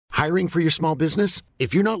Hiring for your small business?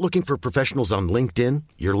 If you're not looking for professionals on LinkedIn,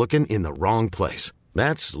 you're looking in the wrong place.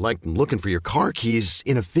 That's like looking for your car keys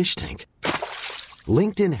in a fish tank.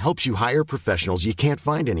 LinkedIn helps you hire professionals you can't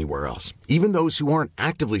find anywhere else, even those who aren't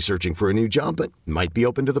actively searching for a new job but might be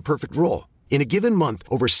open to the perfect role. In a given month,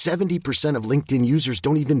 over 70% of LinkedIn users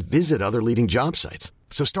don't even visit other leading job sites.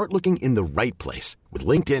 So start looking in the right place. With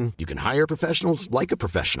LinkedIn, you can hire professionals like a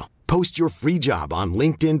professional. Post your free job on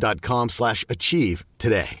linkedin.com/achieve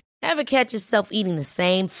today. Ever catch yourself eating the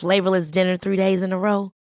same flavorless dinner 3 days in a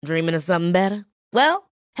row? Dreaming of something better?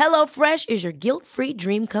 Well, HelloFresh is your guilt-free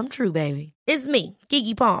dream come true, baby. It's me,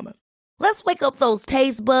 Keke Palmer. Let's wake up those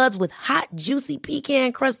taste buds with hot, juicy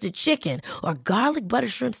pecan-crusted chicken or garlic butter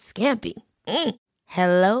shrimp scampi.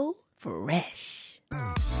 Hello Fresh.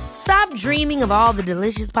 Stop dreaming of all the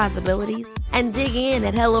delicious possibilities and dig in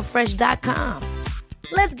at HelloFresh.com.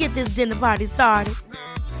 Let's get this dinner party started.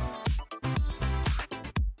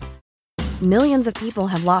 Millions of people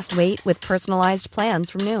have lost weight with personalized plans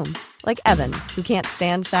from Noom. Like Evan, who can't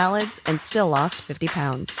stand salads and still lost 50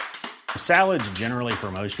 pounds. Salads generally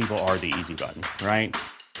for most people are the easy button, right?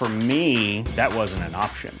 For me, that wasn't an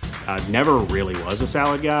option. I never really was a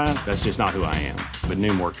salad guy. That's just not who I am. But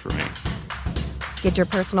Noom worked for me. Get your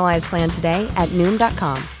personalized plan today at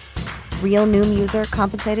Noom.com. Real Noom user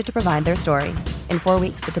compensated to provide their story. In 4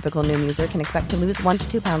 weeks, the typical Noom user can expect to lose 1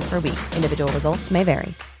 to 2 pounds per week. Individual results may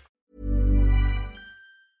vary.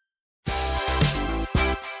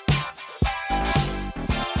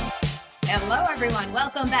 Hello, everyone.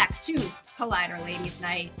 Welcome back to Collider Ladies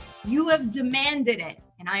Night. You have demanded it,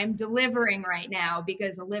 and I am delivering right now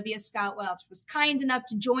because Olivia Scott Welch was kind enough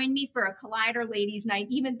to join me for a Collider Ladies Night,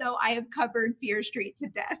 even though I have covered Fear Street to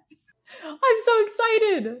death. I'm so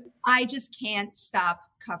excited. I just can't stop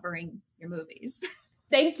covering your movies.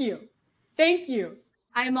 Thank you. Thank you.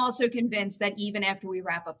 I am also convinced that even after we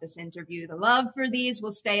wrap up this interview, the love for these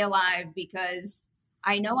will stay alive because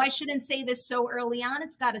I know I shouldn't say this so early on.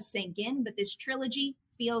 It's got to sink in, but this trilogy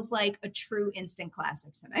feels like a true instant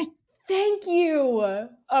classic to me. Thank you.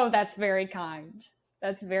 Oh, that's very kind.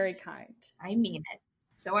 That's very kind. I mean it.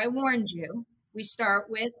 So I warned you. We start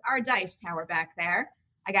with our dice tower back there.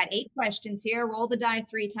 I got 8 questions here. Roll the die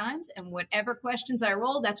 3 times, and whatever questions I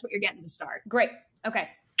roll, that's what you're getting to start. Great. Okay.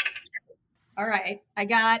 All right. I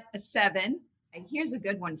got a 7. And here's a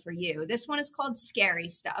good one for you. This one is called Scary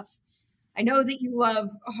Stuff. I know that you love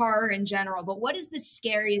horror in general, but what is the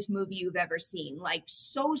scariest movie you've ever seen? Like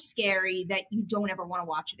so scary that you don't ever want to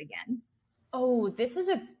watch it again? Oh, this is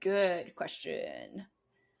a good question.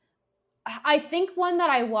 I think one that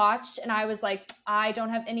I watched and I was like, I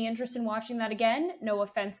don't have any interest in watching that again. No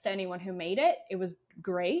offense to anyone who made it. It was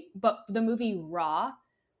great. But the movie Raw,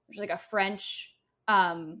 which is like a French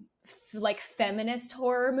like feminist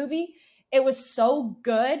horror movie, it was so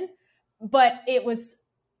good, but it was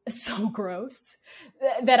so gross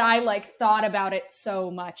that I like thought about it so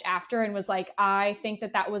much after and was like, I think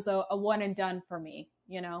that was a one and done for me,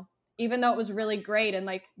 you know, even though it was really great and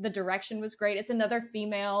like the direction was great. It's another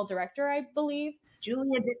female director, I believe.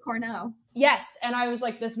 Julia Ducournau. Yes. And I was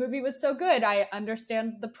like, this movie was so good. I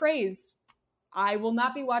understand the praise. I will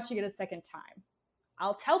not be watching it a second time.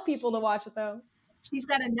 I'll tell people to watch it though. She's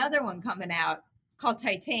got another one coming out called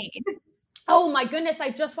Titane. Oh my goodness, I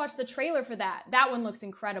just watched the trailer for that. That one looks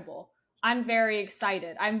incredible. I'm very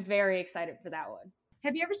excited. I'm very excited for that one.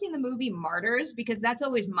 Have you ever seen the movie Martyrs? Because that's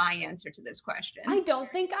always my answer to this question. I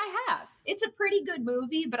don't think I have. It's a pretty good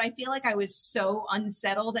movie, but I feel like I was so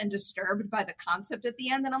unsettled and disturbed by the concept at the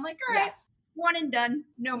end that I'm like, all right, one and done,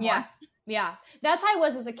 no more. Yeah. That's how I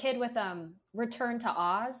was as a kid with Return to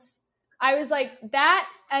Oz. I was like that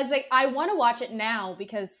as I want to watch it now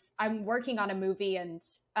because I'm working on a movie and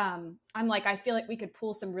I'm like, I feel like we could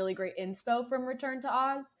pull some really great inspo from Return to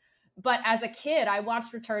Oz. But as a kid, I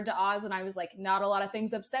watched Return to Oz and I was like, not a lot of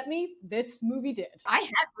things upset me. This movie did. I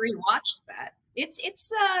have rewatched that. It's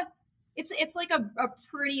like a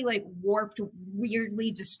pretty like warped,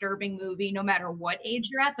 weirdly disturbing movie, no matter what age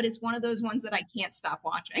you're at. But it's one of those ones that I can't stop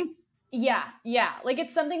watching. Yeah. Like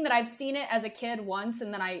it's something that I've seen it as a kid once,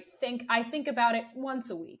 and then I think about it once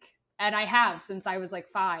a week, and I have since I was like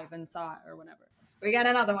 5 and saw it or whatever. We got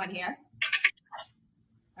another one here.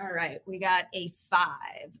 All right, we got a 5.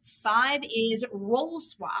 5 is role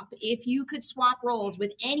swap. If you could swap roles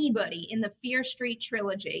with anybody in the Fear Street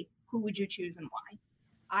trilogy, who would you choose and why?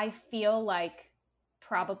 I feel like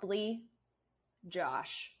probably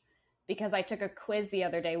Josh. Because I took a quiz the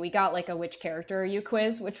other day. We got like a which character are you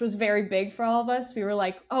quiz, which was very big for all of us. We were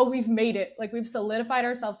like, oh, we've made it. Like we've solidified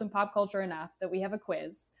ourselves in pop culture enough that we have a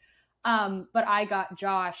quiz. But I got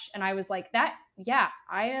Josh and I was like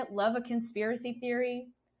I love a conspiracy theory.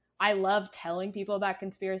 I love telling people about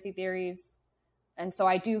conspiracy theories. And so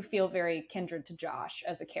I do feel very kindred to Josh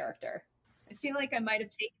as a character. I feel like I might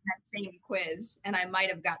have taken that same quiz and I might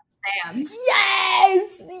have gotten Sam.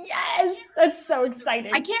 Yes! Yes! That's so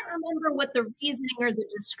exciting. I can't remember what the reasoning or the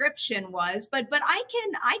description was, but I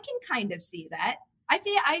can kind of see that. I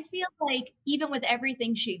feel like even with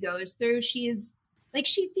everything she goes through, she's like,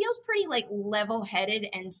 she feels pretty like level-headed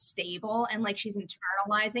and stable, and like she's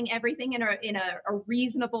internalizing everything in a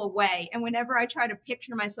reasonable way. And whenever I try to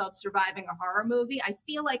picture myself surviving a horror movie, I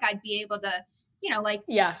feel like I'd be able to,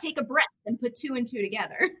 take a breath and put two and two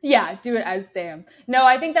together. Yeah, do it as Sam. No,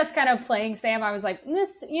 I think that's kind of playing Sam. I was like,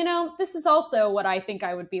 this is also what I think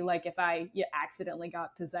I would be like if I accidentally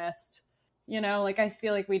got possessed. I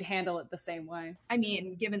feel like we'd handle it the same way. I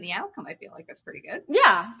mean, given the outcome, I feel like that's pretty good.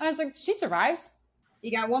 Yeah, I was like, she survives.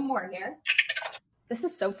 You got one more here. This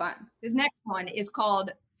is so fun. This next one is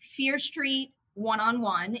called Fear Street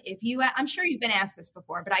One-on-One. I'm sure you've been asked this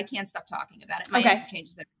before, but I can't stop talking about it. My answer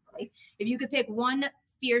changes every day. If you could pick one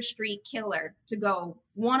Fear Street killer to go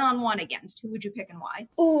one-on-one against, who would you pick and why?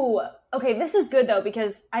 Ooh, okay, this is good though,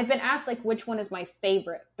 because I've been asked like which one is my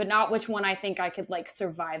favorite, but not which one I think I could like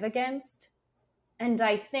survive against. And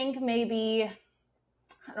I think maybe,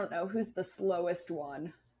 I don't know, who's the slowest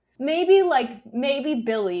one? Maybe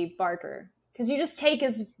Billy Barker, because you just take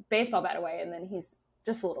his baseball bat away and then he's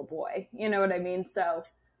just a little boy. You know what I mean? So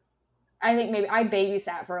I think maybe I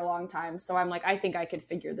babysat for a long time. So I'm like, I think I could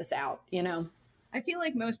figure this out, I feel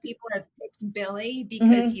like most people have picked Billy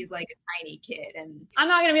because he's like a tiny kid. And I'm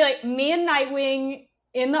not going to be like me and Nightwing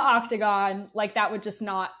in the octagon. Like that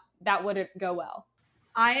wouldn't go well.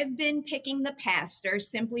 I've been picking the pastor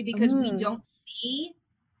simply because we don't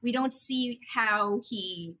see how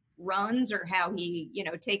he runs or how he,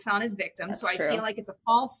 takes on his victims. That's true. I feel like it's a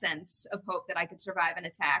false sense of hope that I could survive an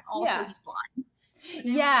attack. Also, he's blind.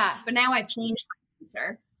 Yeah. But now I've changed my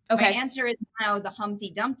answer. Okay. My answer is now the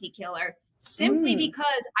Humpty Dumpty killer, simply because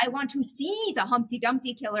I want to see the Humpty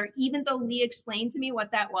Dumpty killer, even though Lee explained to me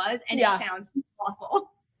what that was, and it sounds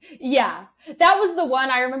awful. Yeah, that was the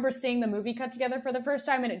one. I remember seeing the movie cut together for the first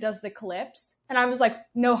time, and it does the clips. And I was like,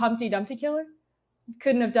 no Humpty Dumpty killer?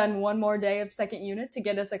 Couldn't have done one more day of second unit to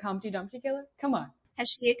get us a Humpty Dumpty killer? Come on. Has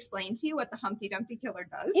she explained to you what the Humpty Dumpty killer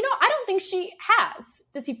does? I don't think she has.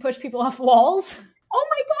 Does he push people off walls? Oh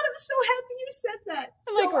my God, I'm so happy you said that.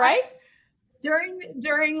 I'm like, right?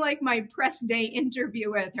 During like my press day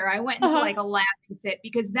interview with her, I went into like a laughing fit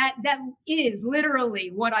because that is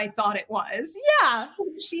literally what I thought it was. Yeah.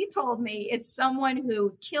 She told me it's someone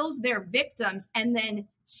who kills their victims and then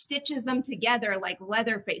stitches them together like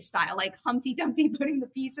Leatherface style, like Humpty Dumpty putting the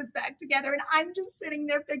pieces back together. And I'm just sitting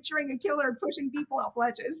there picturing a killer pushing people off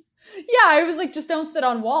ledges. Yeah, I was like, just don't sit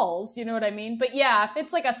on walls. You know what I mean? But yeah, if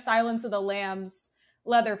it's like a Silence of the Lambs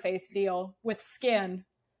Leatherface deal with skin,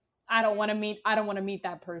 I don't want to meet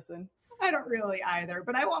that person. I don't really either,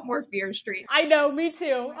 but I want more Fear Street. I know, me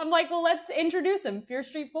too. I'm like, well, let's introduce him. Fear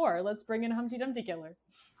Street 4. Let's bring in Humpty Dumpty Killer.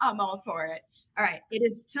 I'm all for it. All right, it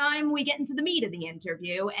is time we get into the meat of the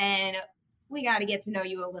interview, and we got to get to know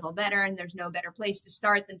you a little better, and there's no better place to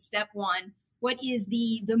start than step one. What is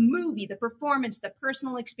the movie, the performance, the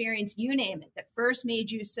personal experience, you name it, that first made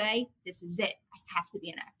you say, this is it, I have to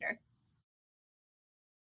be an actor?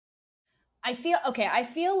 I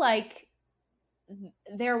feel like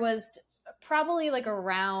there was probably like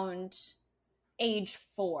around age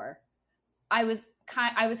 4. I was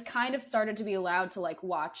kind of started to be allowed to like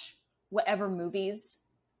watch whatever movies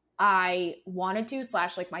I wanted to,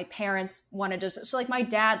 / like my parents wanted to. So like my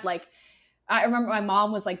dad, like I remember my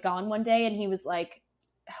mom was like gone one day and he was like,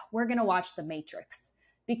 we're going to watch The Matrix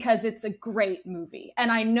because it's a great movie.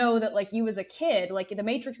 And I know that like you as a kid, like The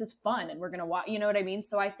Matrix is fun and we're going to watch, you know what I mean?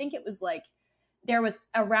 So I think it was like, there was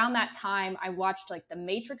around that time I watched like The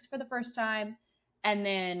Matrix for the first time, and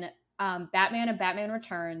then Batman and Batman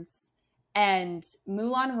Returns, and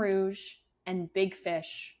Moulin Rouge, and Big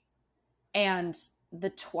Fish, and The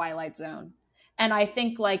Twilight Zone. And I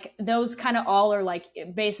think like those kind of all are like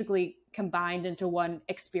basically combined into one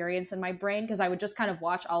experience in my brain, because I would just kind of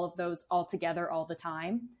watch all of those all together all the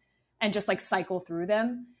time and just like cycle through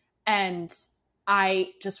them. And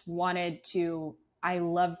I just I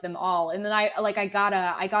loved them all. And then I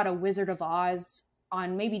got a Wizard of Oz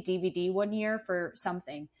on maybe DVD one year for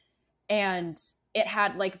something. And it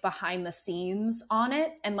had like behind the scenes on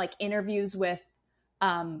it and like interviews with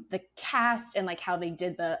the cast and like how they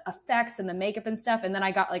did the effects and the makeup and stuff. And then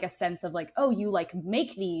I got like a sense of like, oh, you like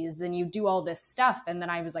make these and you do all this stuff. And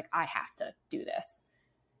then I was like, I have to do this.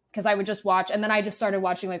 because I would just watch, and then I just started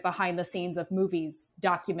watching like behind the scenes of movies,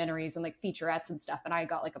 documentaries, and like featurettes and stuff. And I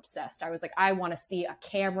got like obsessed. I was like, I want to see a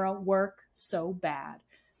camera work so bad.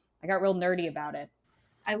 I got real nerdy about it.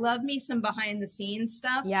 I love me some behind the scenes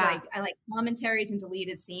stuff. Yeah. Like I like commentaries and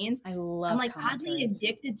deleted scenes. I love I'm like oddly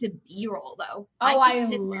addicted to B-roll though. Oh, I could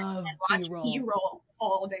sit love there and watch B-roll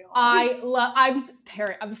all day long.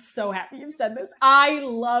 I'm so happy you said this. I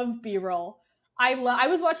love B-roll. I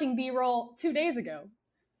was watching B-roll 2 days ago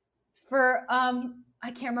for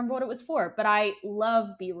I can't remember what it was for, but I love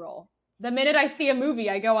B-roll. The minute I see a movie,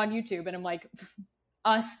 I go on YouTube and I'm like,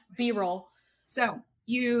 us B-roll. So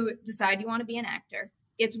you decide you want to be an actor.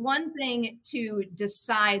 It's one thing to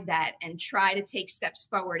decide that and try to take steps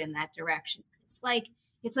forward in that direction. It's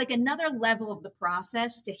like another level of the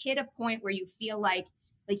process to hit a point where you feel like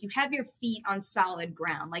you have your feet on solid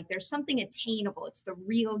ground, like there's something attainable. It's the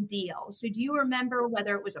real deal. So do you remember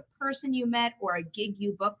whether it was a person you met or a gig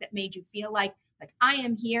you booked that made you feel like I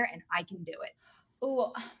am here and I can do it?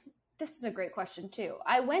 Oh, this is a great question too.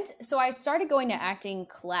 I started going to acting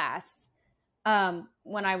class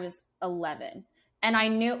when I was 11. And I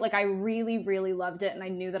knew, like, I really, really loved it. And I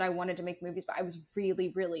knew that I wanted to make movies, but I was really,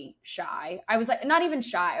 really shy. I was like, not even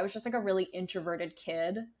shy. I was just like a really introverted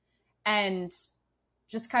kid. And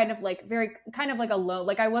just kind of like alone.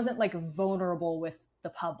 Like I wasn't like vulnerable with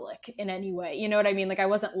the public in any way. You know what I mean? Like I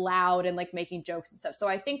wasn't loud and like making jokes and stuff. So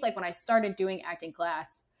I think like when I started doing acting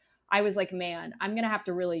class, I was like, man, I'm going to have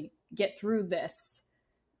to really get through this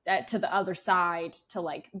to the other side to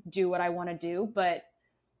like do what I want to do. But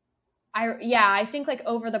I think like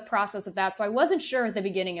over the process of that, so I wasn't sure at the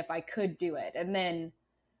beginning if I could do it. And then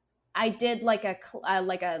I did like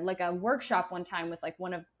a workshop one time with like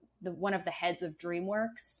one of the heads of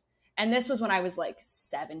DreamWorks. And this was when I was like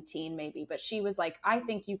 17 maybe, but she was like, I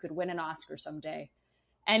think you could win an Oscar someday.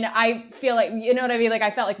 And I feel like, you know what I mean? Like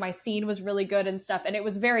I felt like my scene was really good and stuff. And it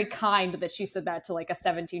was very kind that she said that to like a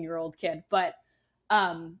 17-year-old kid. But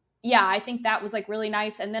yeah, I think that was like really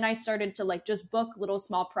nice. And then I started to like just book little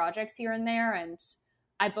small projects here and there. And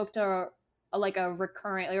I booked a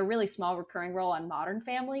really small recurring role on Modern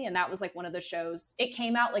Family. And that was like one of the shows. It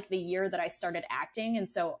came out like the year that I started acting. And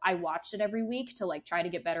so I watched it every week to like try to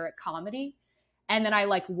get better at comedy. And then I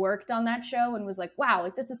like worked on that show and was like, wow,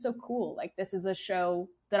 like this is so cool. Like this is a show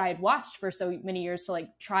that I had watched for so many years to like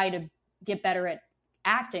try to get better at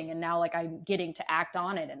acting. And now like I'm getting to act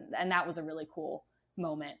on it. And that was a really cool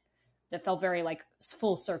moment that felt very like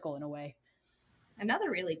full circle in a way.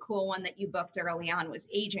 Another really cool one that you booked early on was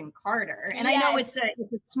Agent Carter. And Yes. I know it's a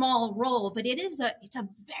small role, but it's a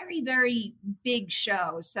very, very big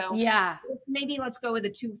show. So yeah, maybe let's go with a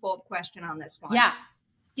twofold question on this one. Yeah.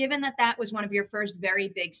 Given that was one of your first very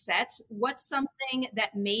big sets, what's something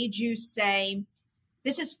that made you say,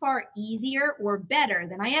 this is far easier or better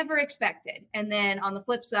than I ever expected? And then on the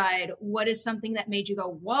flip side, what is something that made you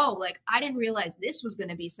go, whoa, like I didn't realize this was going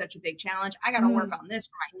to be such a big challenge. I got to work on this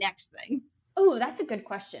for my next thing. Oh, that's a good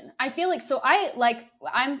question. I feel like,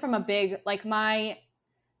 I'm from a big, like my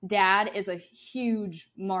dad is a huge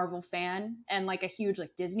Marvel fan and like a huge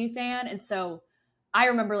like Disney fan. And so I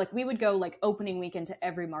remember like we would go like opening weekend to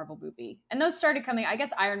every Marvel movie. And those started coming, I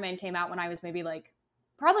guess Iron Man came out when I was maybe like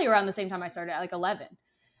probably around the same time I started at like 11.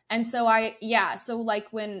 And so so like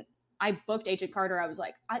when I booked Agent Carter, I was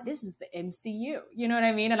like, this is the MCU, you know what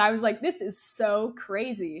I mean? And I was like, this is so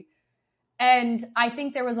crazy. And I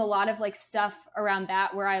think there was a lot of like stuff around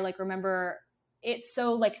that where I like remember it's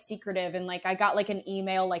so like secretive. And like, I got like an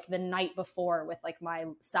email like the night before with like my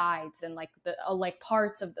sides and like the like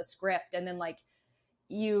parts of the script. And then like,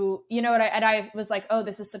 you know what I was like, oh,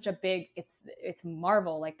 this is such a big, it's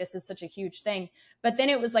Marvel. Like this is such a huge thing. But then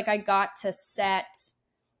it was like, I got to set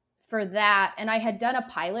for that. And I had done a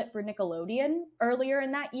pilot for Nickelodeon earlier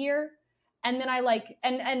in that year. And then I like,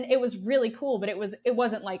 and it was really cool, but it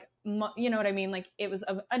wasn't like, you know what I mean? Like it was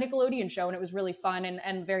a Nickelodeon show and it was really fun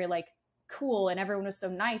and very like cool. And everyone was so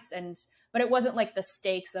nice. But it wasn't like the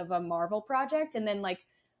stakes of a Marvel project. And then like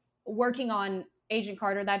working on Agent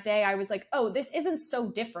Carter that day, I was like, oh, this isn't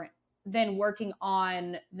so different than working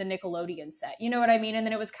on the Nickelodeon set. You know what I mean? And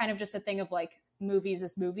then it was kind of just a thing of like movies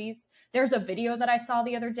is movies. There's a video that I saw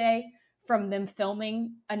the other day from them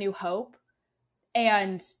filming A New Hope.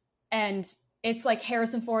 And it's like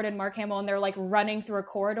Harrison Ford and Mark Hamill, and they're like running through a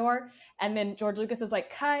corridor. And then George Lucas is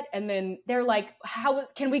like, cut. And then they're like,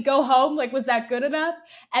 can we go home? Like, was that good enough?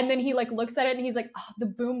 And then he like looks at it and he's like, oh, the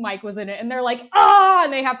boom mic was in it. And they're like,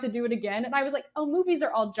 and they have to do it again. And I was like, oh, movies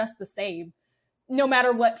are all just the same, no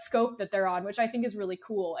matter what scope that they're on, which I think is really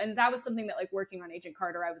cool. And that was something that like working on Agent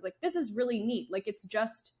Carter, I was like, this is really neat. Like, it's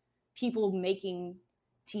just people making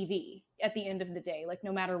TV at the end of the day, like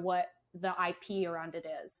no matter what the IP around it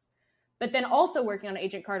is. But then also working on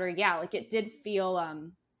Agent Carter, yeah, like it did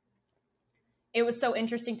feel, it was so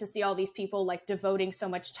interesting to see all these people like devoting so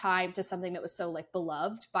much time to something that was so like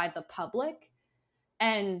beloved by the public.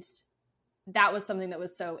 And that was something that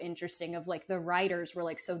was so interesting of like the writers were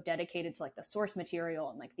like so dedicated to like the source material,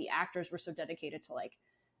 and like the actors were so dedicated to like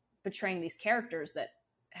portraying these characters that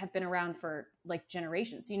have been around for like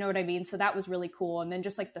generations, you know what I mean? So that was really cool. And then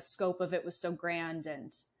just like the scope of it was so grand,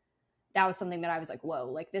 and that was something that I was like, whoa,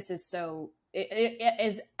 like this is so, it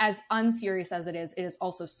is as unserious as it is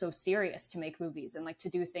also so serious to make movies and like to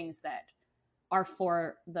do things that are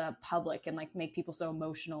for the public and like make people so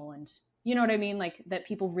emotional, and you know what I mean? Like that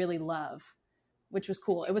people really love, which was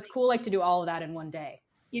cool. It was cool like to do all of that in one day.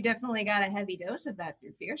 You definitely got a heavy dose of that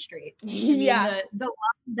through Fear Street. I mean, yeah. The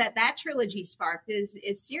love that trilogy sparked is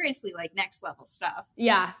seriously like next level stuff.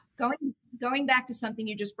 Yeah. Going back to something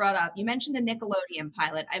you just brought up, you mentioned the Nickelodeon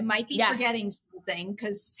pilot. I might be forgetting something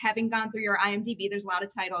because having gone through your IMDb, there's a lot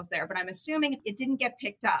of titles there, but I'm assuming it didn't get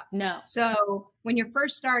picked up. No. So when you're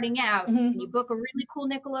first starting out, you book a really cool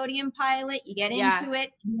Nickelodeon pilot, you get into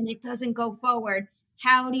it, and then it doesn't go forward.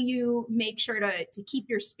 How do you make sure to keep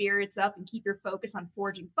your spirits up and keep your focus on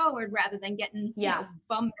forging forward rather than getting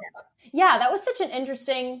bummed out? Yeah, that was such an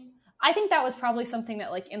interesting, I think that was probably something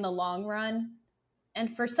that like in the long run,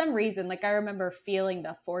 and for some reason, like I remember feeling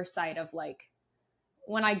the foresight of like,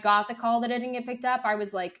 when I got the call that it didn't get picked up, I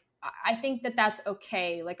was like, I think that that's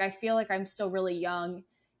okay. Like, I feel like I'm still really young.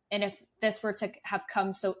 And if this were to have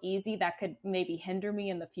come so easy, that could maybe hinder me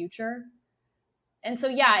in the future. And so,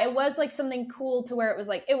 yeah, it was like something cool to where it was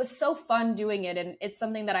like, it was so fun doing it. And it's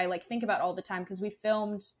something that I like think about all the time because we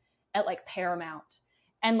filmed at like Paramount,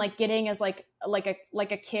 and like getting as like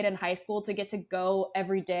a kid in high school to get to go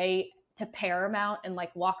every day to Paramount and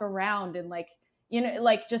like walk around and like, you know,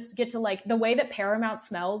 like just get to like the way that Paramount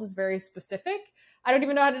smells is very specific. I don't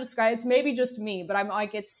even know how to describe it. It's maybe just me, but I'm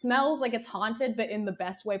like, it smells like it's haunted, but in the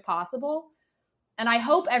best way possible. And I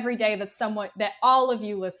hope every day that all of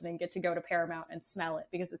you listening get to go to Paramount and smell it,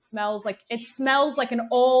 because it smells like an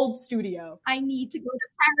old studio. I need to go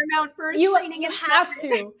to Paramount for a screening. You have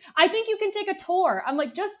to. I think you can take a tour. I'm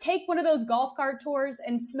like, just take one of those golf cart tours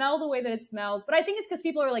and smell the way that it smells. But I think it's because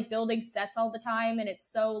people are like building sets all the time, and it's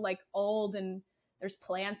so like old and there's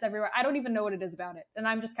plants everywhere. I don't even know what it is about it. And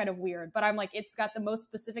I'm just kind of weird, but I'm like, it's got the most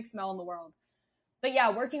specific smell in the world. But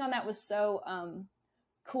yeah, working on that was so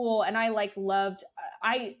cool. And I like loved,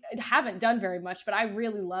 I haven't done very much, but I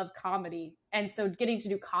really love comedy. And so getting to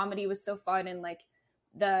do comedy was so fun. And like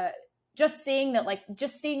just seeing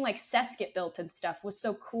sets get built and stuff was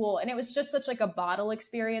so cool. And it was just such like a bottle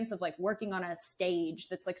experience of like working on a stage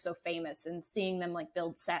that's like so famous, and seeing them like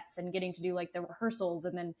build sets and getting to do like the rehearsals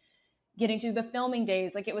and then getting to the filming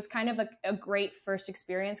days. Like it was kind of a great first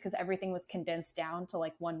experience because everything was condensed down to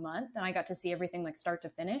like 1 month, and I got to see everything like start to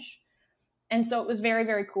finish. And so it was very,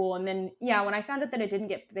 very cool. And then, yeah, when I found out that it didn't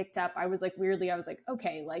get picked up, I was like,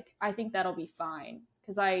 okay, like, I think that'll be fine.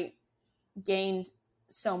 Because I gained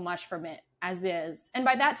so much from it as is. And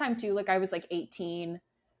by that time too, like I was like 18,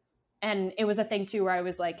 and it was a thing too, where I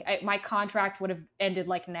was like, my contract would have ended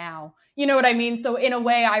like now, you know what I mean? So in a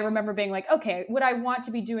way, I remember being like, okay, would I want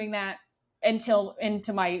to be doing that until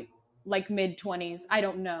into my like mid 20s? I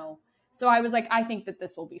don't know. So I was like, I think that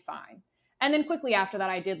this will be fine. And then quickly after that,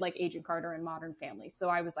 I did like Agent Carter and Modern Family. So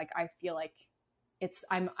I was like, I feel like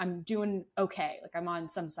I'm doing okay. Like I'm on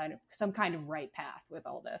some kind of right path with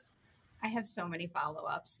all this. I have so many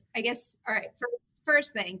follow-ups. I guess, all right,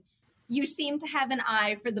 first thing, you seem to have an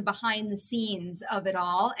eye for the behind the scenes of it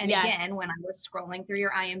all. And again, when I was scrolling through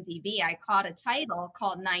your IMDb, I caught a title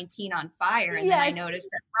called 19 on Fire. And then I noticed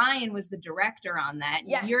that Ryan was the director on that.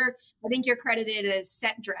 Yes. I think you're credited as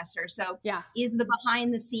set dresser. So is the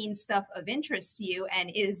behind the scenes stuff of interest to you?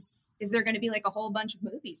 And is there going to be like a whole bunch of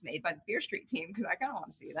movies made by the Fear Street team? Because I kind of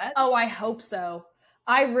want to see that. Oh, I hope so.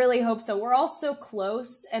 I really hope so. We're all so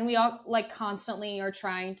close, and we all like constantly are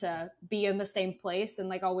trying to be in the same place and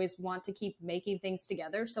like always want to keep making things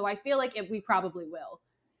together. So I feel like we probably will,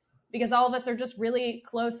 because all of us are just really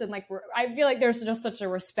close, and like I feel like there's just such a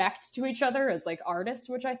respect to each other as like artists,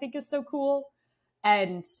 which I think is so cool.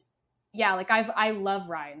 And yeah, like I love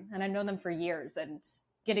Ryan, and I've known them for years, and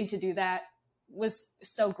getting to do that was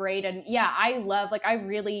so great. And yeah, I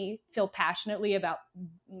really feel passionately about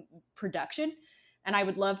production. And I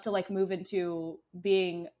would love to like move into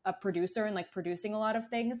being a producer and like producing a lot of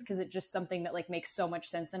things, because it's just something that like makes so much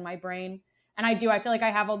sense in my brain. And I feel like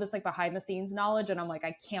I have all this like behind the scenes knowledge, and I'm like,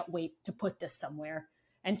 I can't wait to put this somewhere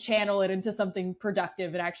and channel it into something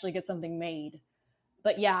productive and actually get something made.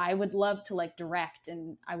 But yeah, I would love to like direct,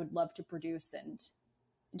 and I would love to produce and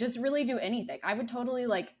just really do anything. I would totally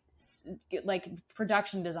like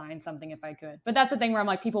production design something if I could. But that's the thing where I'm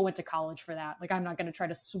like, people went to college for that. Like, I'm not going to try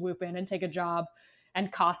to swoop in and take a job and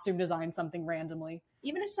costume design something randomly.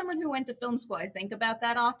 Even as someone who went to film school, I think about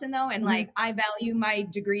that often though. And like, I value my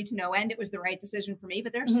degree to no end. It was the right decision for me,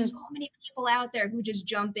 but there's so many people out there who just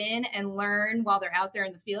jump in and learn while they're out there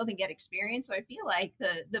in the field and get experience. So I feel like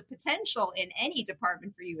the potential in any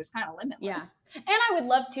department for you is kind of limitless. Yeah. And I would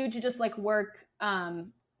love to just like work,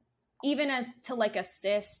 even as to like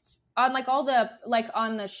assist on like all the, like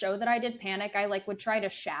on the show that I did, Panic, I like would try to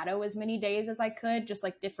shadow as many days as I could, just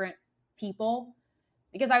like different people.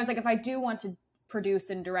 Because I was like, if I do want to produce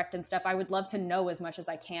and direct and stuff, I would love to know as much as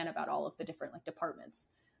I can about all of the different like departments.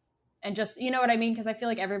 And just, you know what I mean? Because I feel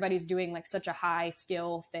like everybody's doing like such a high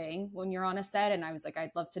skill thing when you're on a set. And I was like,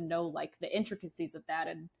 I'd love to know like the intricacies of that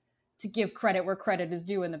and to give credit where credit is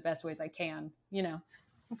due in the best ways I can, you know?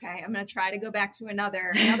 Okay, I'm going to try to go back to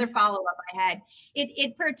another follow-up I had.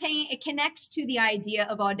 It connects to the idea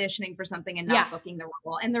of auditioning for something and not booking the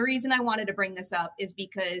role. And the reason I wanted to bring this up is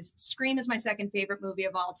because Scream is my second favorite movie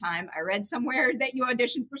of all time. I read somewhere that you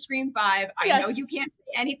auditioned for Scream 5. I know you can't say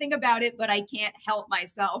anything about it, but I can't help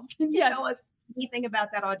myself. Can you tell us anything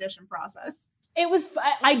about that audition process?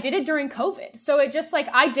 I did it during COVID. So it just like,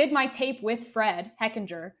 I did my tape with Fred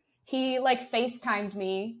Heckinger. He like FaceTimed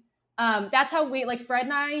me. That's how we, like, Fred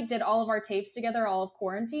and I did all of our tapes together, all of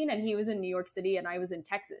quarantine, and he was in New York City and I was in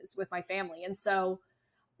Texas with my family. And so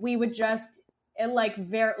we would just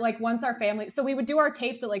once our family, so we would do our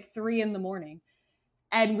tapes at like 3 a.m.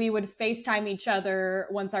 and we would FaceTime each other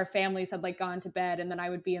once our families had like gone to bed. And then I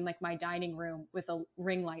would be in like my dining room with a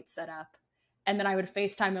ring light set up. And then I would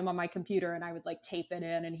FaceTime him on my computer and I would like tape it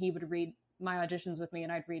in and he would read my auditions with me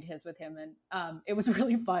and I'd read his with him. And it was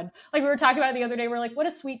really fun. Like we were talking about it the other day. We're like, what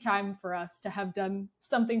a sweet time for us to have done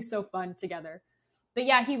something so fun together. But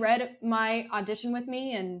yeah, he read my audition with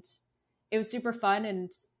me and it was super fun.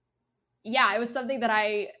 And yeah, it was something that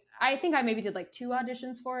I think I maybe did like 2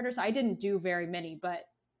 auditions for it or so. I didn't do very many, but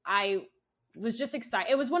I was just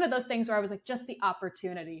excited. It was one of those things where I was like, just the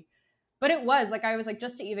opportunity. But it was like, I was like,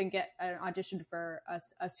 just to even get an audition for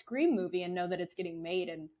a Scream movie and know that it's getting made.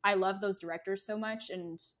 And I love those directors so much.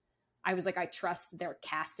 And I was like, I trust their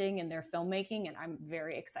casting and their filmmaking. And I'm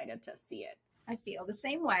very excited to see it. I feel the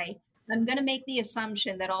same way. I'm going to make the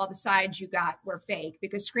assumption that all the sides you got were fake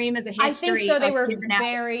because Scream is a history. I think so. They were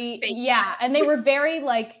very, and they were very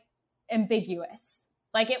like ambiguous.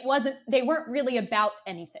 Like they weren't really about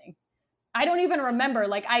anything. I don't even remember.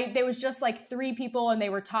 Like there was just like 3 people and they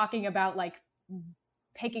were talking about like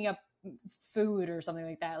picking up food or something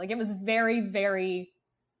like that. Like it was very, very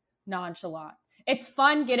nonchalant. It's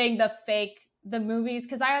fun getting the movies.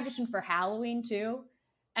 Cause I auditioned for Halloween too.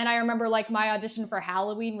 And I remember like my audition for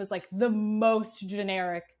Halloween was like the most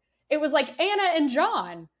generic. It was like Anna and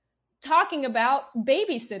John talking about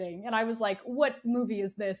babysitting. And I was like, what movie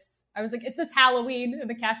is this? I was like, is this Halloween? And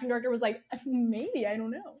the casting director was like, maybe, I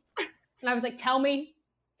don't know. And I was like, tell me,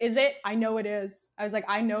 is it? I know it is. I was like,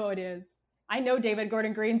 I know it is. I know David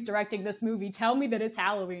Gordon Green's directing this movie. Tell me that it's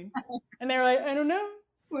Halloween. And they were like, I don't know.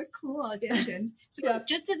 What cool auditions. So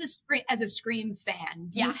just as a Scream fan,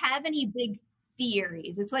 do you have any big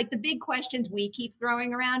theories? It's like the big questions we keep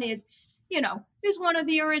throwing around is, you know, is one of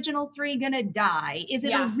the original 3 gonna die? Is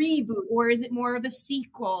it a reboot or is it more of a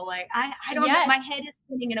sequel? Like, I don't know. My head is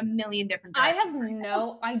spinning in a million different directions. I have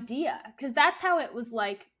no idea. Because that's how it was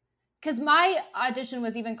like. Because my audition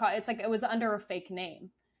was even called, it's like, it was under a fake name.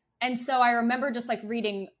 And so I remember just like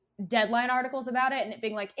reading Deadline articles about it and it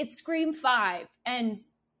being like, it's Scream 5 and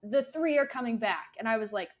the 3 are coming back. And I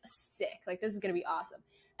was like, sick, like this is going to be awesome.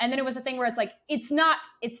 And then it was a thing where it's like, it's not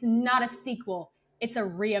a sequel, it's a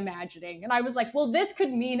reimagining. And I was like, well, this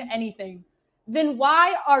could mean anything. Then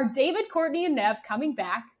why are David, Courtney, and Nev coming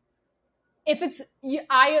back?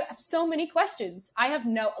 I have so many questions. I have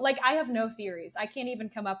no theories. I can't even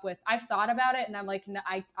come up with, I've thought about it and I'm like, no,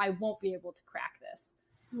 I won't be able to crack this.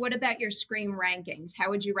 What about your Scream rankings? How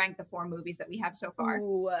would you rank the 4 movies that we have so far?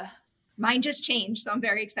 Ooh. Mine just changed, so I'm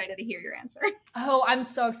very excited to hear your answer. Oh, I'm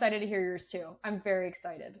so excited to hear yours too. I'm very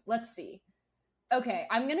excited. Let's see. Okay,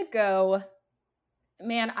 I'm going to go,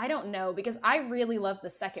 man, I don't know because I really love the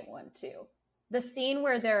second one too. The scene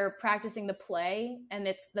where they're practicing the play and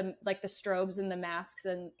it's the strobes and the masks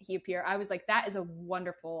and he appear. I was like, that's one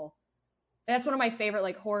of my favorite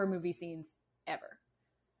like horror movie scenes ever.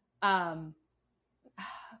 I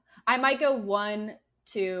might go 1,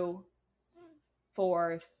 2,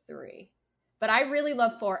 4, 3, but I really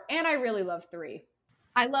love 4 and I really love 3.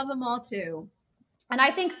 I love them all too. And I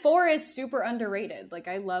think 4 is super underrated. Like,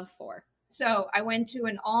 I love 4. So I went to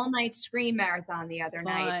an all-night Scream marathon the other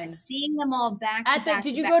night, and seeing them all back to back.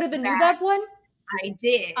 Did you go to the New Bev one? I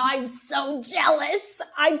did. I'm so jealous.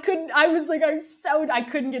 I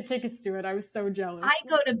couldn't get tickets to it. I was so jealous. I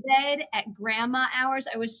go to bed at grandma hours.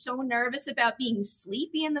 I was so nervous about being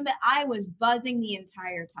sleepy in the bed. I was buzzing the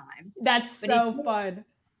entire time. That's so fun.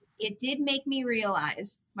 It did make me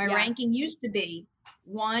realize my ranking used to be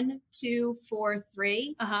 1, 2, 4,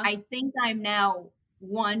 3. I think I'm now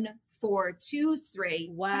 1, 4, 2, 3.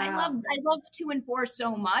 Wow. And I love 2 and 4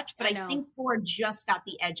 so much, but I think 4 just got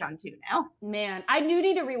the edge on 2 now. Man, I do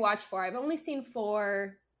need to rewatch 4. I've only seen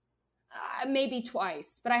 4 maybe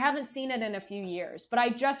twice, but I haven't seen it in a few years. But I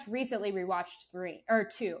just recently rewatched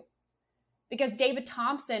 2 because David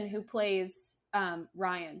Thompson, who plays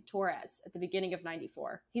Ryan Torres at the beginning of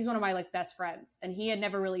 94, he's one of my like best friends, and he had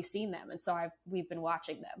never really seen them, and so we've been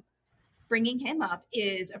watching them. Bringing him up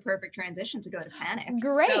is a perfect transition to go to Panic.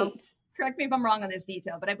 Great. So, correct me if I'm wrong on this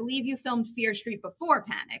detail, but I believe you filmed Fear Street before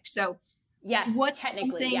Panic. So yes,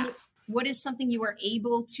 technically, what is something you were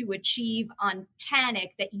able to achieve on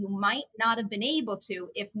Panic that you might not have been able to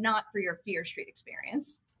if not for your Fear Street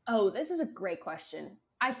experience? Oh, this is a great question.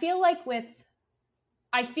 I feel like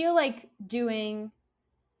doing,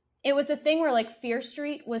 it was a thing where like Fear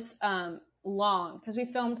Street was long because we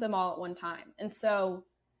filmed them all at one time. And so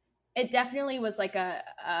it definitely was like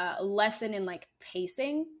a lesson in like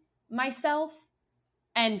pacing myself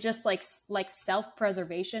and just like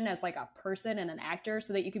self-preservation as like a person and an actor,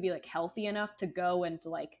 so that you could be like healthy enough to go and to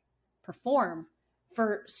like perform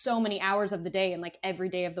for so many hours of the day and like every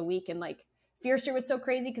day of the week. And like Fear Street was so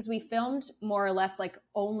crazy because we filmed more or less like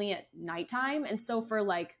only at nighttime. And so for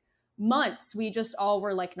like months, we just all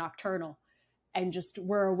were like nocturnal and just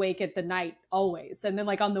were awake at the night always. And then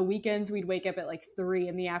like on the weekends, we'd wake up at like 3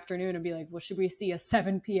 p.m. and be like, well, should we see a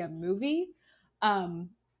 7 p.m. movie?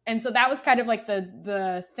 And so that was kind of like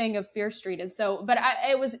the thing of Fear Street. And so, but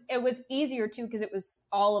it was easier too, because it was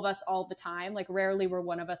all of us all the time. Like rarely were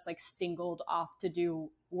one of us like singled off to do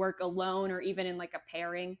work alone or even in like a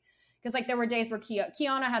pairing. Because like there were days where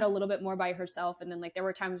Kiana had a little bit more by herself. And then like there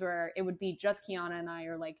were times where it would be just Kiana and I,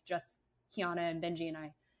 or like just Kiana and Benji and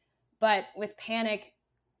I. But with Panic,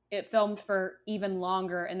 it filmed for even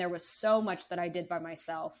longer, and there was so much that I did by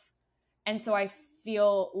myself. And so I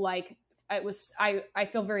feel like I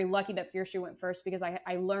feel very lucky that Fear Street went first, because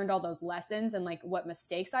I learned all those lessons and like what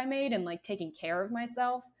mistakes I made and like taking care of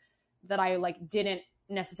myself that I like didn't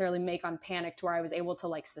necessarily make on Panic, to where I was able to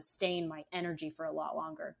like sustain my energy for a lot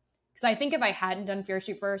longer. Because I think if I hadn't done Fear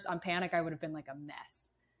Street first on Panic, I would have been like a mess.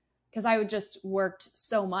 Because I would just worked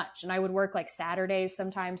so much, and I would work like Saturdays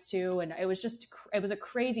sometimes too. And it was a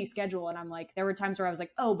crazy schedule. And I'm like, there were times where I was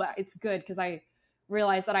like, oh, but it's good, because I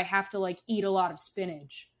realized that I have to like eat a lot of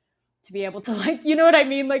spinach to be able to like, you know what I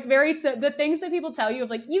mean? Like the things that people tell you of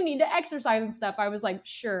like, you need to exercise and stuff. I was like,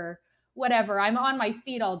 sure, whatever. I'm on my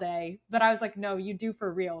feet all day. But I was like, no, you do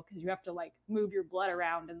for real, because you have to like move your blood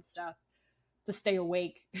around and stuff to stay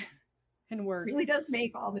awake and work. It really does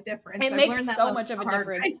make all the difference. It makes so much of a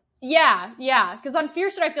difference. Right? Yeah. Because on Fear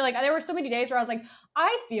Street, I feel like there were so many days where I was like,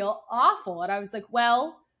 I feel awful. And I was like,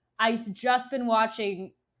 well, I've just been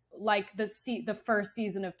watching like the first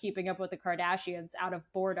season of Keeping Up with the Kardashians out of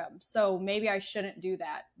boredom. So maybe I shouldn't do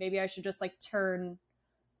that. Maybe I should just like turn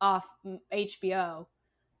off HBO.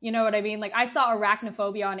 You know what I mean? Like I saw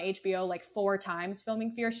Arachnophobia on HBO like 4 times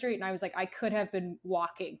filming Fear Street. And I was like, I could have been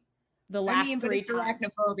walking the last 3 times.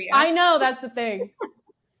 Arachnophobia. I know, that's the thing.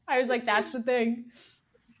 I was like, that's the thing.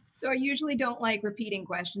 So I usually don't like repeating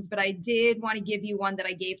questions, but I did want to give you one that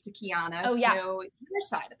I gave to Kiana. Oh, yeah. So your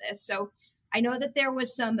side of this. So I know that there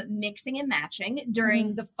was some mixing and matching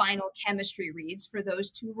during the final chemistry reads for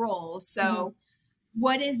those 2 roles. So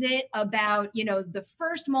what is it about, the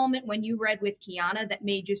first moment when you read with Kiana that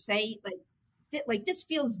made you say like this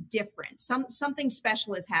feels different? Something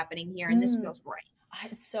special is happening here, and this feels right.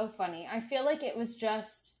 It's so funny. I feel like it was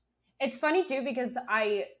just, it's funny too, because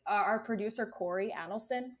our producer, Corey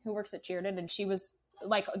Adelson, who works at Cheerden, and she was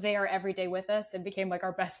like there every day with us and became like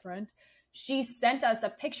our best friend. She sent us a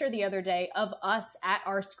picture the other day of us at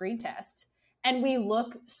our screen test, and we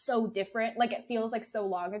look so different. Like it feels like so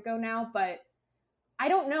long ago now, but I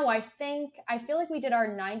don't know. I feel like we did our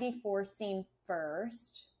 94 scene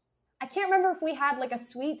first. I can't remember if we had like a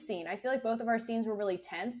sweet scene. I feel like both of our scenes were really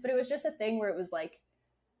tense, but it was just a thing where it was like,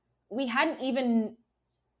 we hadn't even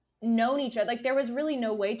known each other. Like there was really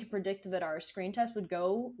no way to predict that our screen test would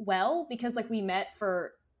go well, because like we met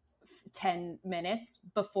for 10 minutes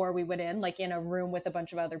before we went in, like in a room with a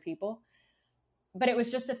bunch of other people. But it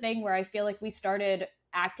was just a thing where I feel like we started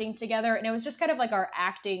acting together, and it was just kind of like our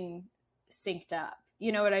acting synced up.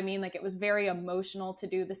 You know what I mean? Like it was very emotional to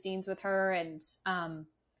do the scenes with her, and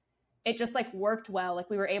it just like worked well. Like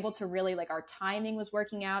we were able to really like our timing was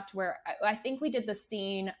working out to where I think we did the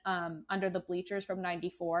scene under the bleachers from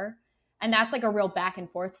 94. And that's like a real back and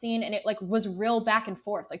forth scene. And it like was real back and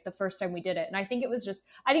forth like the first time we did it. And I think it was just,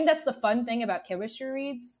 I think that's the fun thing about chemistry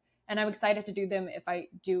reads. And I'm excited to do them if I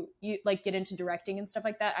do like get into directing and stuff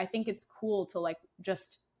like that. I think it's cool to like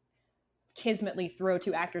just kismetly throw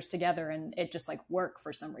two actors together and it just like work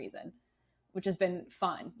for some reason, which has been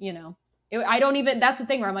fun, you know. That's the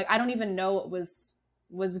thing where I'm like, I don't even know it was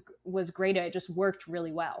great. It just worked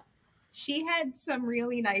really well. She had some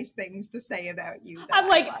really nice things to say about you. I'm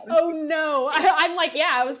like, oh no. I'm like,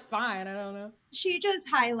 yeah, I was fine. I don't know. She just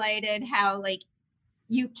highlighted how like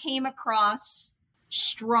you came across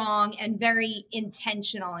strong and very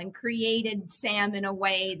intentional and created Sam in a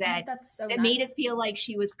way that made it feel like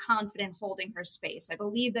she was confident holding her space. I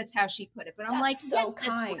believe that's how she put it. But I'm that's like, so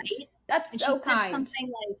kind. That's so kind. Something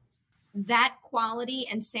like that quality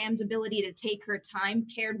and Sam's ability to take her time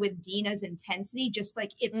paired with Dina's intensity, just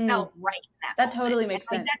like it felt right in that moment. Totally makes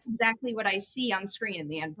sense. That's exactly what I see on screen in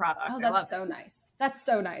the end product. Oh, that's so nice. That's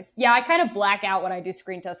so nice. Yeah, I kind of black out when I do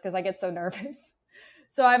screen tests because I get so nervous.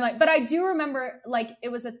 So I'm like, but I do remember like it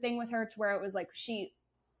was a thing with her to where it was like she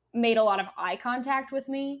made a lot of eye contact with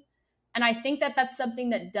me. And I think that that's something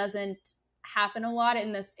that doesn't happen a lot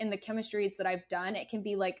in the chemistry reads that I've done. It can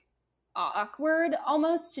be like awkward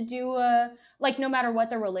almost to do like no matter what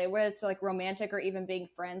they're related, whether it's like romantic or even being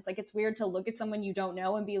friends, like it's weird to look at someone you don't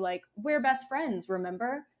know and be like, we're best friends,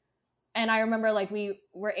 remember? And I remember like we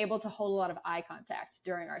were able to hold a lot of eye contact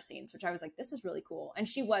during our scenes, which I was like, this is really cool. And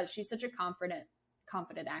she's such a confident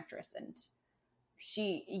actress. And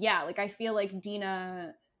like I feel like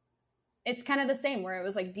Dina, it's kind of the same where it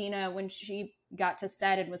was like Dina, when she got to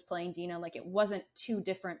set and was playing Dina, like it wasn't too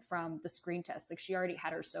different from the screen test. Like she already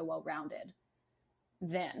had her so well rounded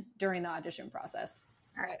then during the audition process.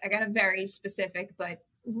 All right, I got a very specific but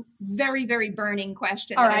very, very burning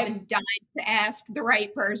question All that right. I've been dying to ask the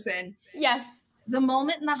right person. Yes. The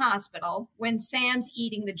moment in the hospital when Sam's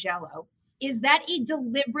eating the Jell-O, is that a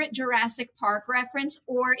deliberate Jurassic Park reference,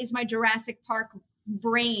 or is my Jurassic Park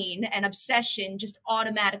brain and obsession just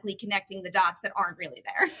automatically connecting the dots that aren't really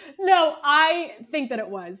there? No, I think that it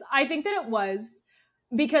was.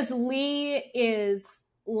 Because Lee is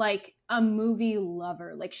like a movie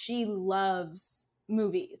lover. Like she loves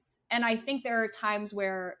movies. And I think there are times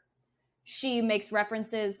where she makes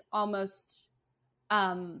references almost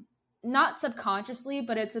not subconsciously,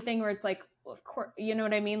 but it's a thing where it's like, of course, you know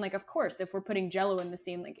what I mean? Like, of course, if we're putting Jell-O in the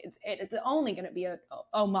scene, like it's only going to be a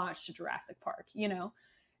homage to Jurassic Park, you know?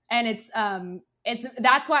 And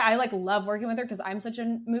that's why I like love working with her, because I'm such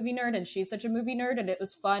a movie nerd and she's such a movie nerd. And it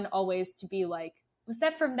was fun always to be like, was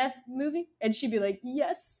that from this movie? And she'd be like,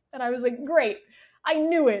 yes. And I was like, great. I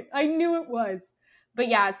knew it was. But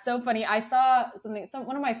yeah, it's so funny. I saw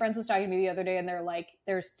one of my friends was talking to me the other day and they're like,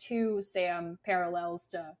 there's two Sam parallels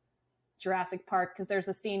to Jurassic Park, because there's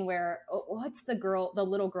a scene where what's the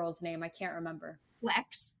little girl's name? I can't remember.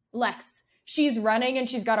 Lex. She's running and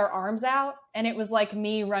she's got her arms out, and it was like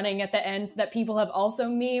me running at the end that people have also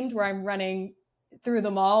memed, where I'm running through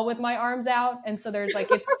the mall with my arms out. And so there's like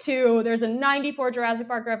there's a 94 Jurassic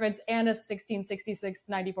Park reference and a 1666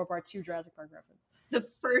 94 Part 2 Jurassic Park reference. The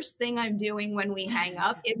first thing I'm doing when we hang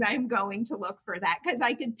up is I'm going to look for that, because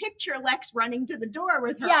I could picture Lex running to the door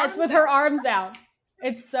with her arms with her arms out.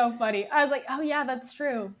 It's so funny. I was like, oh yeah, that's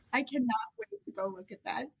true. I cannot wait to go look at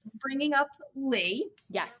that. Bringing up Lee.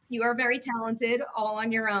 Yes. You are very talented all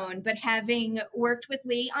on your own, but having worked with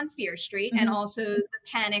Lee on Fear Street and also the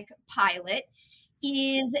Panic pilot,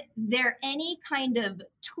 is there any kind of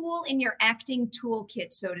tool in your acting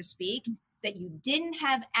toolkit, so to speak, that you didn't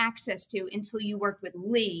have access to until you worked with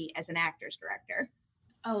Lee as an actor's director?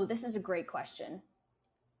 Oh, this is a great question.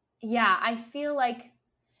 Yeah, I feel like,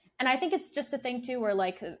 and I think it's just a thing too, where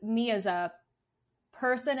like me as a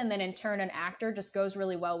person and then in turn an actor just goes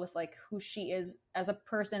really well with like who she is as a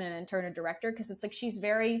person and in turn a director, because it's like she's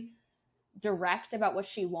very direct about what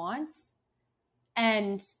she wants,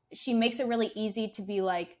 and she makes it really easy to be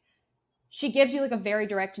like, she gives you like a very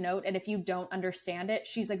direct note, and if you don't understand it,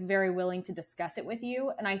 she's like very willing to discuss it with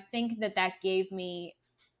you. And I think that gave me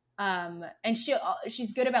and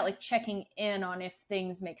she's good about like checking in on if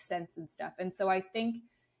things make sense and stuff. And so I think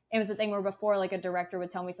it was a thing where before, like a director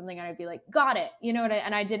would tell me something and I'd be like, got it, you know,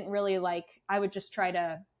 and I didn't really like, I would just try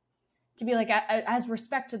to be like, as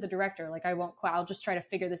respect to the director, like I'll just try to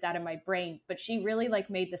figure this out in my brain. But she really like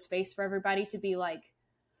made the space for everybody to be like,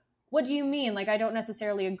 what do you mean? Like, I don't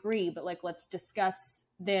necessarily agree, but like, let's discuss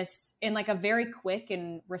this in like a very quick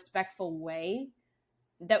and respectful way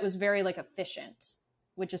that was very like efficient,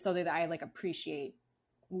 which is something that I like appreciate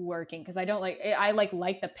working, because I don't I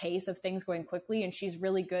like the pace of things going quickly, and she's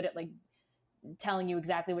really good at like telling you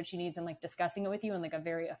exactly what she needs and like discussing it with you in like a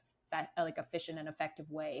very like efficient and effective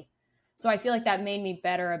way. So I feel like that made me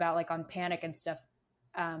better about like on Panic and stuff,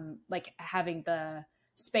 like having the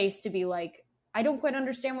space to be like, I don't quite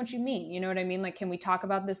understand what you mean. You know what I mean? Like, can we talk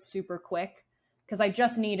about this super quick? Because I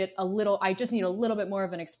just need a little bit more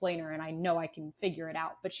of an explainer, and I know I can figure it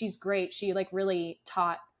out. But she's great. She like really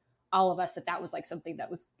taught all of us that was like something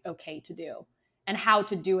that was okay to do, and how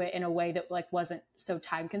to do it in a way that like wasn't so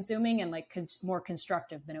time consuming and like more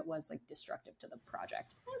constructive than it was like destructive to the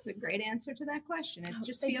project. That's a great answer to that question. It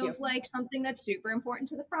just feels like something that's super important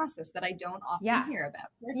to the process that I don't often hear about.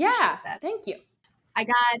 Yeah, thank you. I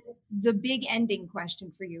got the big ending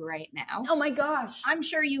question for you right now. Oh my gosh. I'm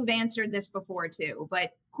sure you've answered this before too,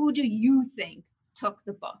 but who do you think took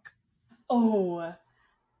the book? Oh,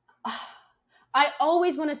 I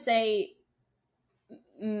always want to say,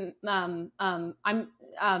 I'm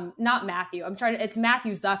not Matthew. It's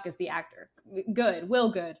Matthew Zuck as the actor. Will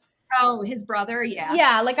Good. Oh, his brother. Yeah.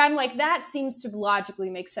 Yeah. Like, I'm like, that seems to logically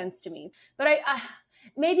make sense to me, but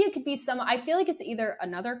maybe it could be I feel like it's either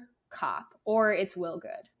another cop or it's Will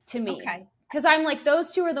Good to me. Okay. Because I'm like, those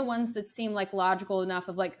two are the ones that seem like logical enough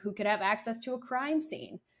of like who could have access to a crime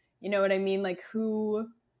scene. You know what I mean? Like, who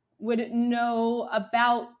would know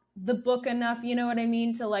about the book enough, you know what I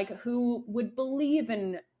mean? To like, who would believe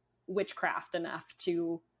in witchcraft enough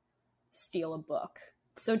to steal a book.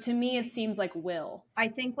 So to me, it seems like Will. I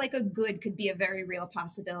think like a Good could be a very real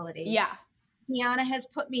possibility. Yeah. Tiana has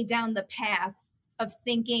put me down the path of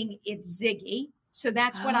thinking it's Ziggy. So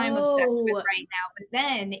that's what I'm obsessed with right now. But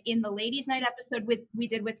then in the Ladies' Night episode we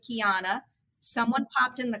did with Kiana, someone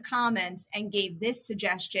popped in the comments and gave this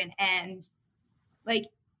suggestion. And like,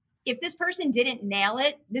 if this person didn't nail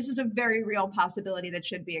it, this is a very real possibility that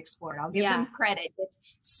should be explored. I'll give them credit. It's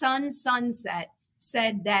Sunset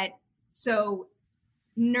said that, so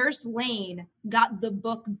Nurse Lane got the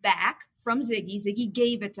book back from Ziggy. Ziggy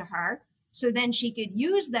gave it to her. So then she could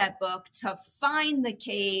use that book to find the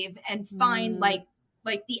cave and find like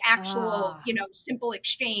the actual, simple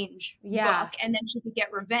exchange book. And then she could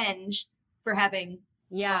get revenge for having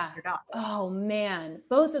lost her daughter. Oh man,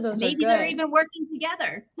 both of those are good. Maybe they're even working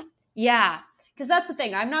together. Yeah, because that's the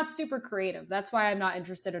thing. I'm not super creative. That's why I'm not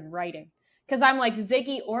interested in writing. Because I'm like,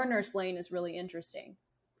 Ziggy or Nurse Lane is really interesting.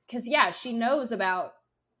 Because she knows about,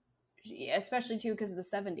 especially too because of the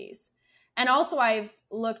 70s. And also I've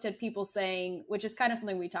looked at people saying, which is kind of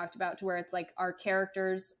something we talked about, to where it's like our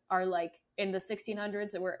characters are like in the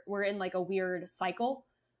 1600s, and we're in like a weird cycle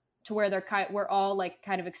to where we're all like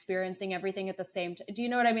kind of experiencing everything at the same time. Do you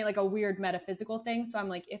know what I mean? Like a weird metaphysical thing. So I'm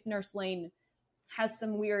like, if Nurse Lane has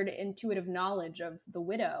some weird intuitive knowledge of the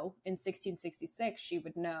widow in 1666, she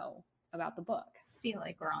would know about the book. I feel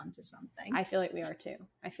like we're on to something. I feel like we are too.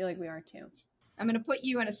 I'm going to put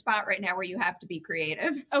you in a spot right now where you have to be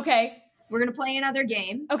creative. Okay. We're going to play another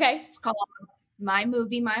game. Okay. It's called My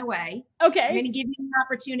Movie, My Way. Okay. I'm going to give you an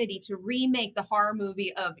opportunity to remake the horror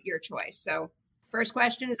movie of your choice. So first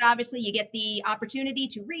question is obviously you get the opportunity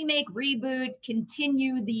to remake, reboot,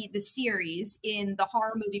 continue the series in the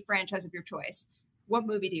horror movie franchise of your choice. What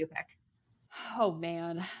movie do you pick? Oh,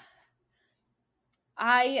 man.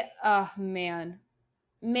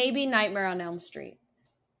 Maybe Nightmare on Elm Street.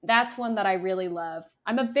 That's one that I really love.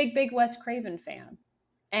 I'm a big Wes Craven fan.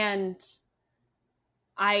 And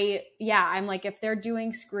I'm like, if they're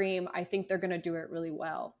doing Scream, I think they're going to do it really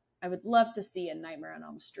well. I would love to see a Nightmare on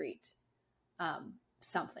Elm Street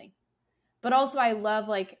something. But also I love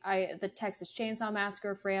the Texas Chainsaw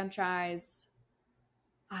Massacre franchise.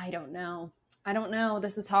 I don't know.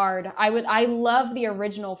 This is hard. I love the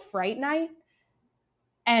original Fright Night.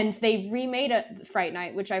 And they remade a Fright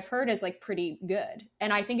Night, which I've heard is like pretty good.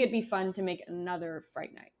 And I think it'd be fun to make another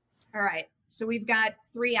Fright Night. All right. So we've got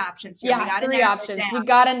 3 options here. Yeah, 3 options. We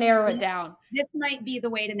got to narrow it down. This might be the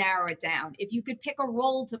way to narrow it down. If you could pick a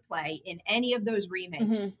role to play in any of those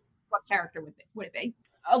remakes, what character would it be?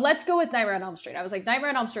 Let's go with Nightmare on Elm Street. I was like, Nightmare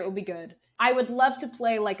on Elm Street would be good. I would love to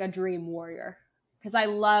play like a dream warrior, because I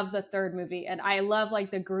love the third movie. And I love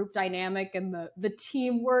like the group dynamic and the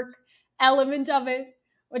teamwork element of it,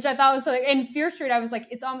 which I thought was like, in Fear Street, I was like,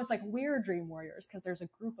 it's almost like we're dream warriors because there's a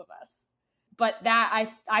group of us. But that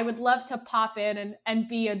I would love to pop in and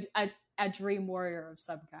be a dream warrior of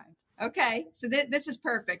some kind. Okay. So this is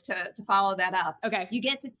perfect to follow that up. Okay. You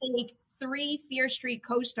get to take 3 Fear Street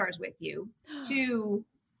co-stars with you to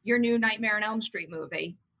your new Nightmare on Elm Street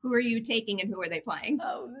movie. Who are you taking and who are they playing?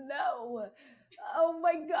 Oh, no. Oh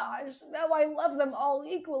my gosh. Now I love them all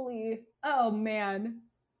equally. Oh man.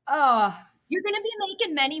 Oh, You're going to be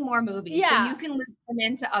making many more movies, so you can loop them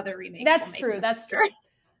into other remakes. That's true. That's true.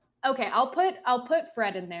 Okay, I'll put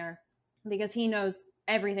Fred in there because he knows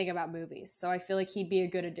everything about movies. So I feel like he'd be a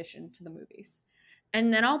good addition to the movies.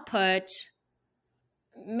 And then I'll put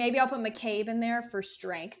McCabe in there for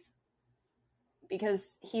strength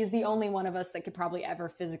because he's the only one of us that could probably ever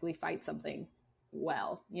physically fight something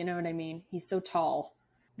well. You know what I mean? He's so tall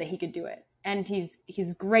that he could do it. And he's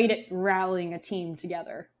great at rallying a team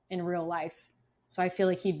together in real life. So I feel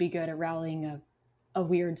like he'd be good at rallying a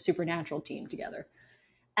weird supernatural team together.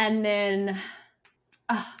 And then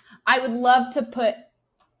I would love to put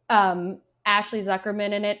Ashley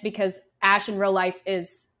Zuckerman in it because Ash in real life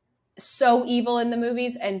is so evil in the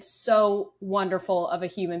movies and so wonderful of a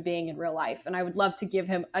human being in real life. And I would love to give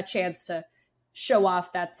him a chance to show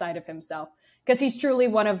off that side of himself because he's truly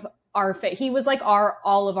one of he was like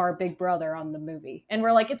all of our big brother on the movie. And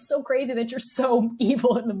we're like, it's so crazy that you're so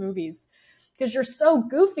evil in the movies because you're so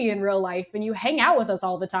goofy in real life and you hang out with us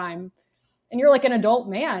all the time. And you're like an adult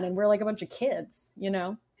man and we're like a bunch of kids, you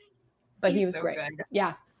know? But he was so great. Good.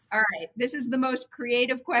 Yeah. All right. This is the most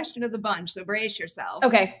creative question of the bunch, so brace yourself.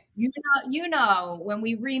 Okay. You know, when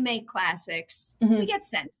we remake classics, we get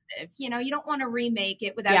sensitive. You know, you don't want to remake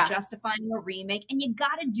it without justifying a remake, and you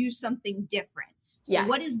got to do something different. So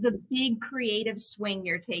what is the big creative swing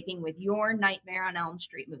you're taking with your Nightmare on Elm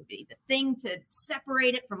Street movie? The thing to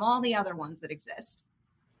separate it from all the other ones that exist?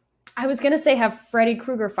 I was going to say have Freddy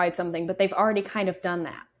Krueger fight something, but they've already kind of done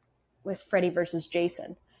that with Freddy versus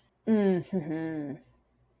Jason. Mm-hmm.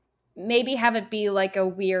 Maybe have it be like a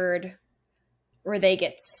weird where they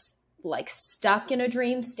get like stuck in a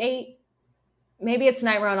dream state. Maybe it's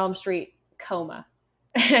Nightmare on Elm Street coma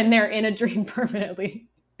and they're in a dream permanently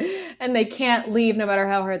and they can't leave no matter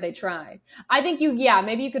how hard they try. I think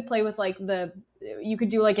maybe you could play with like you could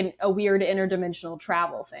do like a weird interdimensional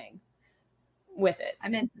travel thing with it.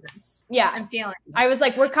 I'm into this. Yeah. I'm feeling this. I was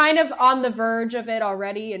like, we're kind of on the verge of it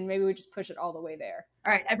already, and maybe we just push it all the way there.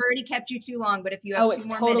 All right. I've already kept you too long, but if you have 2 more minutes.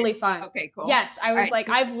 Oh, it's totally fine. Okay, cool. Yes. I was like,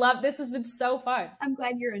 I've loved this. Has been so fun. I'm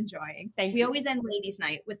glad you're enjoying. Thank you. We always end Ladies'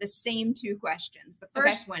 Night with the same 2 questions. The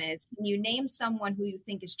first one is, can you name someone who you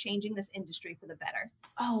think is changing this industry for the better?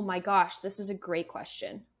 Oh my gosh. This is a great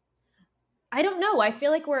question. I don't know. I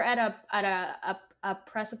feel like we're at a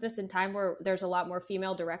precipice in time where there's a lot more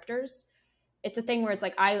female directors. It's a thing where it's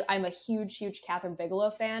like, I'm a huge Catherine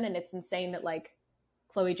Bigelow fan, and it's insane that like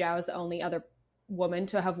Chloe Zhao is the only other woman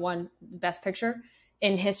to have won Best Picture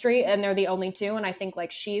in history, and they're the only 2. And I think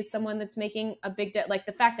like she's someone that's making a big like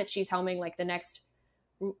the fact that she's helming like the next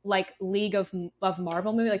like League of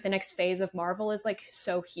Marvel movie, like the next phase of Marvel is like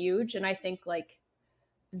so huge. And I think like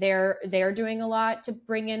they're doing a lot to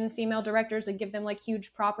bring in female directors and give them like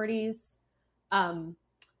huge properties.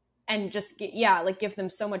 And just give them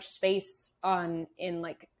so much space in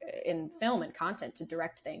film and content to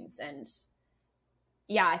direct things. And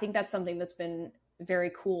I think that's something that's been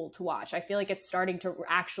very cool to watch. I feel like it's starting to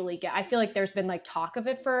actually I feel like there's been like talk of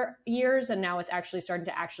it for years, and now it's actually starting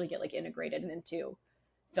to actually get like integrated into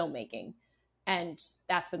filmmaking. And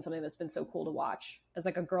that's been something that's been so cool to watch as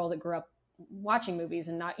like a girl that grew up watching movies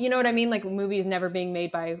and not, you know what I mean? Like movies never being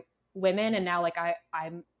made by women. And now like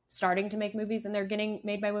I'm starting to make movies and they're getting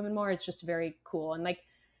made by women more. It's just very cool. And like,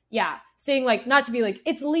 seeing like, not to be like,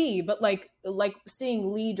 it's Lee, but like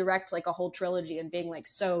seeing Lee direct like a whole trilogy and being like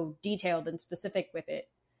so detailed and specific with it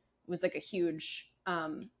was like a huge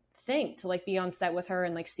thing to like be on set with her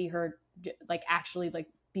and like see her like actually like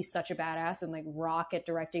be such a badass and like rock at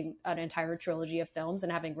directing an entire trilogy of films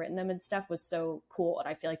and having written them and stuff was so cool. And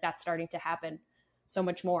I feel like that's starting to happen so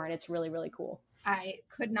much more. And it's really, really cool. I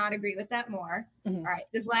could not agree with that more. Mm-hmm. All right.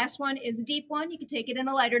 This last one is a deep one. You can take it in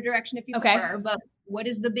a lighter direction if you prefer. But what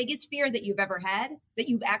is the biggest fear that you've ever had that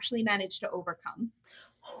you've actually managed to overcome?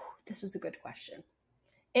 Oh, this is a good question.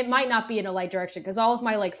 It might not be in a light direction because all of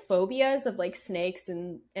my like phobias of like snakes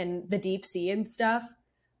and the deep sea and stuff,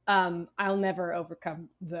 I'll never overcome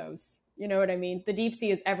those. You know what I mean? The deep sea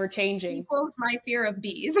is ever changing. Equals my fear of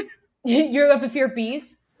bees. You have a fear of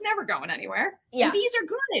bees? Never going anywhere. Yeah. And bees are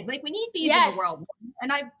good. Like we need bees in the world.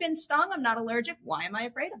 And I've been stung. I'm not allergic. Why am I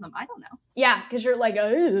afraid of them? I don't know. Yeah, because you're like,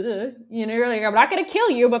 you're like, I'm not going to kill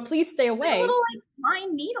you, but please stay away. A little like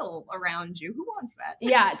fine needle around you. Who wants that?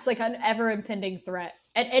 Yeah, it's like an ever impending threat.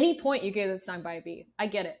 At any point, you get stung by a bee. I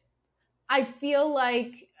get it. I feel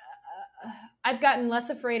like I've gotten less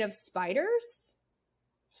afraid of spiders,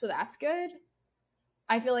 so that's good.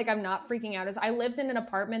 I feel like I'm not freaking out. As I lived in an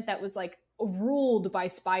apartment that was like ruled by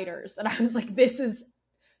spiders, and I was like, this is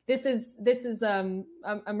this is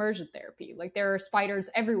immersion therapy. Like there are spiders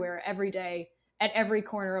everywhere, every day, at every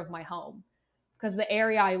corner of my home, because the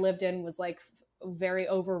area I lived in was like very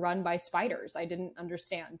overrun by spiders. I didn't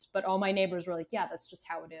understand, but all my neighbors were like, yeah, that's just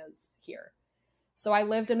how it is here. So I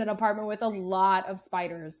lived in an apartment with a lot of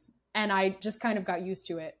spiders, and I just kind of got used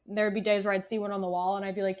to it. There'd be days where I'd see one on the wall and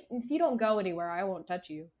I'd be like, if you don't go anywhere, I won't touch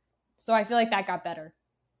you. So I feel like that got better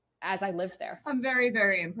as I lived there. I'm very,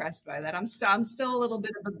 very impressed by that. I'm still a little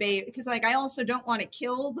bit of a babe because like I also don't want to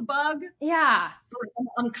kill the bug. Yeah.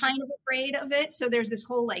 I'm kind of afraid of it. So there's this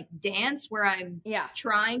whole like dance where I'm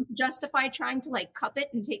trying to like cup it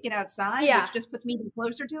and take it outside, which just puts me even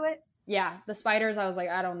closer to it. Yeah. The spiders, I was like,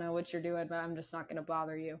 I don't know what you're doing, but I'm just not going to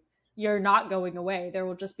bother you. You're not going away. There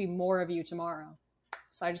will just be more of you tomorrow.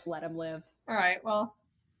 So I just let him live. All right. Well,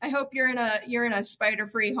 I hope you're in a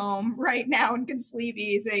spider-free home right now and can sleep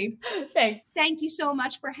easy. Thanks. Thank you so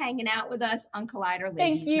much for hanging out with us on Collider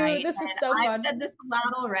Ladies Night. This was so fun. I've said this a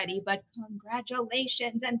lot already, but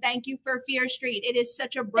congratulations and thank you for Fear Street. It is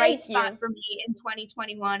such a bright spot for me in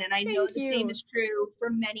 2021, and I know the same is true for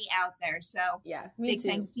many out there. So yeah, big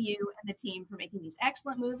thanks to you and the team for making these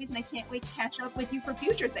excellent movies, and I can't wait to catch up with you for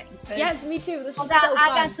future things. Yes, me too. This was so fun.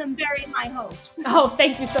 I got some very high hopes. Oh,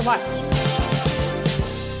 thank you so much.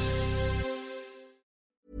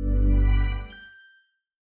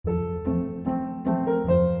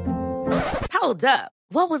 Hold up.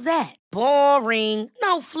 What was that? Boring.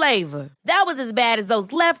 No flavor. That was as bad as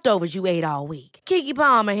those leftovers you ate all week. Keke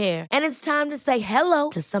Palmer here, and it's time to say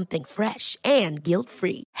hello to something fresh and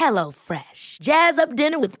guilt-free. Hello Fresh. Jazz up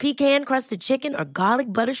dinner with pecan-crusted chicken or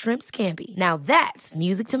garlic butter shrimp scampi. Now that's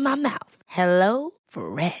music to my mouth. Hello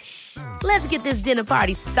Fresh. Let's get this dinner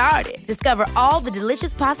party started. Discover all the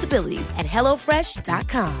delicious possibilities at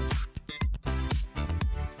HelloFresh.com.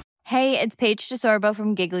 Hey, it's Paige DeSorbo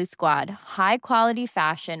from Giggly Squad. High quality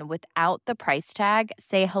fashion without the price tag.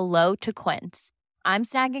 Say hello to Quince. I'm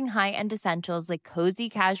snagging high-end essentials like cozy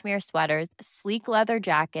cashmere sweaters, sleek leather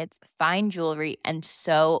jackets, fine jewelry, and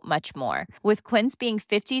so much more. With Quince being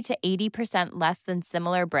 50 to 80% less than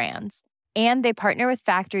similar brands. And they partner with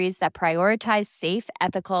factories that prioritize safe,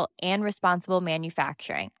 ethical, and responsible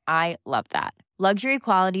manufacturing. I love that. Luxury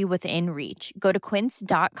quality within reach. Go to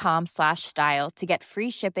quince.com/style to get free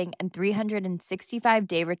shipping and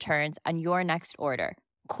 365-day returns on your next order.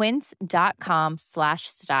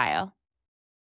 Quince.com/style.